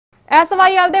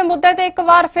ਐਸ.ਵ ਦੇ ਮੁੱਦੇ ਤੇ ਇੱਕ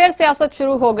ਵਾਰ ਫਿਰ ਸਿਆਸਤ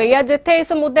ਸ਼ੁਰੂ ਹੋ ਗਈ ਹੈ, ਜਿੱਥੇ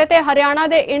ਇਸ ਮੁੱਦੇ ਤੇ ਹਰਿਆਣਾ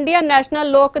ਦੇ ਇੰਡੀਅਨ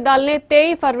ਨੈਸ਼ਨਲ ਲੋਕ ਦਲ ਨੇ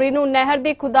 23 ਫਰਵਰੀ ਨੂੰ ਨਹਿਰ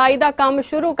ਦੀ ਖੁਦਾਈ ਦਾ ਕੰਮ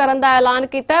ਸ਼ੁਰੂ ਕਰਨ ਦਾ ਐਲਾਨ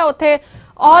ਕੀਤਾ ਹੈ। ਉੱਥੇ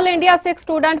ਆਲ ਇੰਡੀਆ ਸਿੱਖ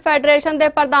ਸਟੂਡੈਂਟ ਫੈਡਰੇਸ਼ਨ ਦੇ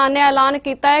ਪ੍ਰਧਾਨ ਨੇ ਐਲਾਨ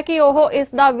ਕੀਤਾ ਹੈ ਕਿ ਉਹ ਇਸ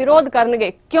ਦਾ ਵਿਰੋਧ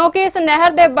ਕਰਨਗੇ, ਕਿਉਂਕਿ ਇਸ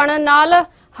ਨਹਿਰ ਦੇ ਬਣਨ ਨਾਲ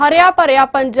ਹਰਿਆ ਭਰਿਆ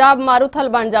ਪੰਜਾਬ ਮਾਰੂਥਲ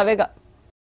ਬਣ ਜਾਵੇਗਾ।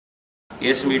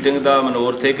 इस मीटिंग का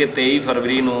मनोरथ है कि 23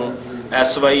 फरवरी को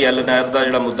ਐਸ.ਵ नहर का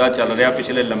जोड़ा मुद्दा चल रहा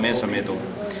पिछले लंबे समय तो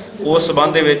उस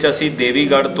संबंध में असी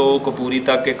देवीगढ़ तो कपूरी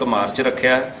तक एक मार्च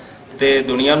रखा तो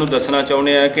दुनिया को दसना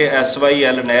चाहते हैं कि ਐਸ.ਵ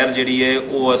नहर जी है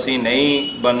वो असी नहीं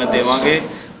बन देवांगे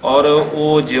और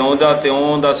वो ज्यों का त्यों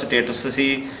का स्टेटस सी।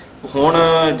 हुण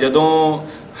जदों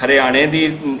हरियाणे की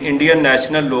इंडियन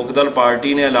नैशनल लोक दल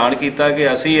पार्टी ने ऐलान किया कि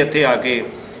असी इत्थे आके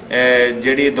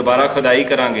जिहड़ी दोबारा खुदाई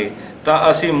करांगे तो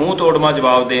असी मूँह तोड़वा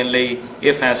जवाब देने लई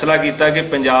ये फैसला किया कि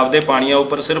पंजाब के पानियां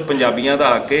उपर सिर्फ पंजाबियों का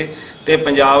हक है तो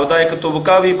पंजाब का एक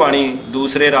तुबका भी पानी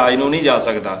दूसरे राज नूं नहीं जा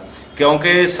सकता,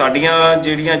 क्योंकि साडियां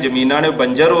जिहड़ियां जमीनां ने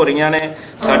बंजर हो रही ने,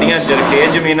 साडियां जरखेज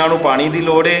जमीनां नूं पानी की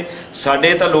लोड़ है।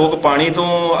 साडे तां लोग पानी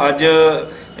तो अज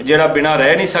जिहड़ा बिना रह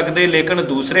नहीं सकते, लेकिन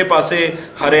दूसरे पासे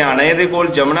हरियाणे दे कोल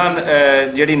जमुना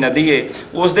जिहड़ी नदी है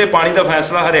उस दे पानी का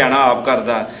फैसला हरियाणा आप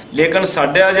करता, लेकिन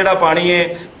साडा जिहड़ा पानी है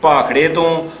भाखड़े तो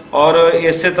और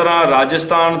इस तरह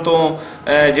राजस्थान तो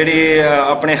जिहड़ी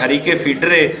अपने हरीके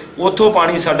फीडर है उत्थों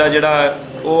पानी साडा जिहड़ा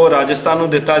वो राजस्थान नूं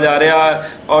दिता जा रहा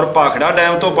और भाखड़ा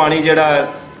डैम तो पानी जिहड़ा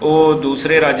वो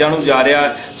दूसरे राज्यों नूं जा रहा।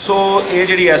 सो ये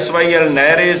जिहड़ी ਐਸ.ਵ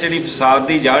नहर है जिहड़ी फसाद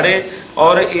की जड़ है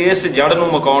और इस जड़ नूं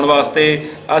मुकाउण वास्ते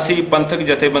असी पंथक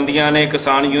जथेबंदियां ने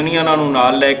किसान यूनियनां नूं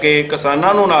नाल लैके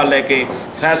किसानां नूं नाल लैके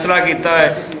फैसला किया है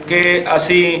कि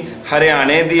असी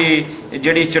हरियाणे की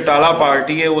जिहड़ी चटाला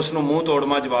पार्टी है उस नूं मूँह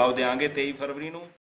तोड़वा जवाब देंगे 23 फरवरी नूं।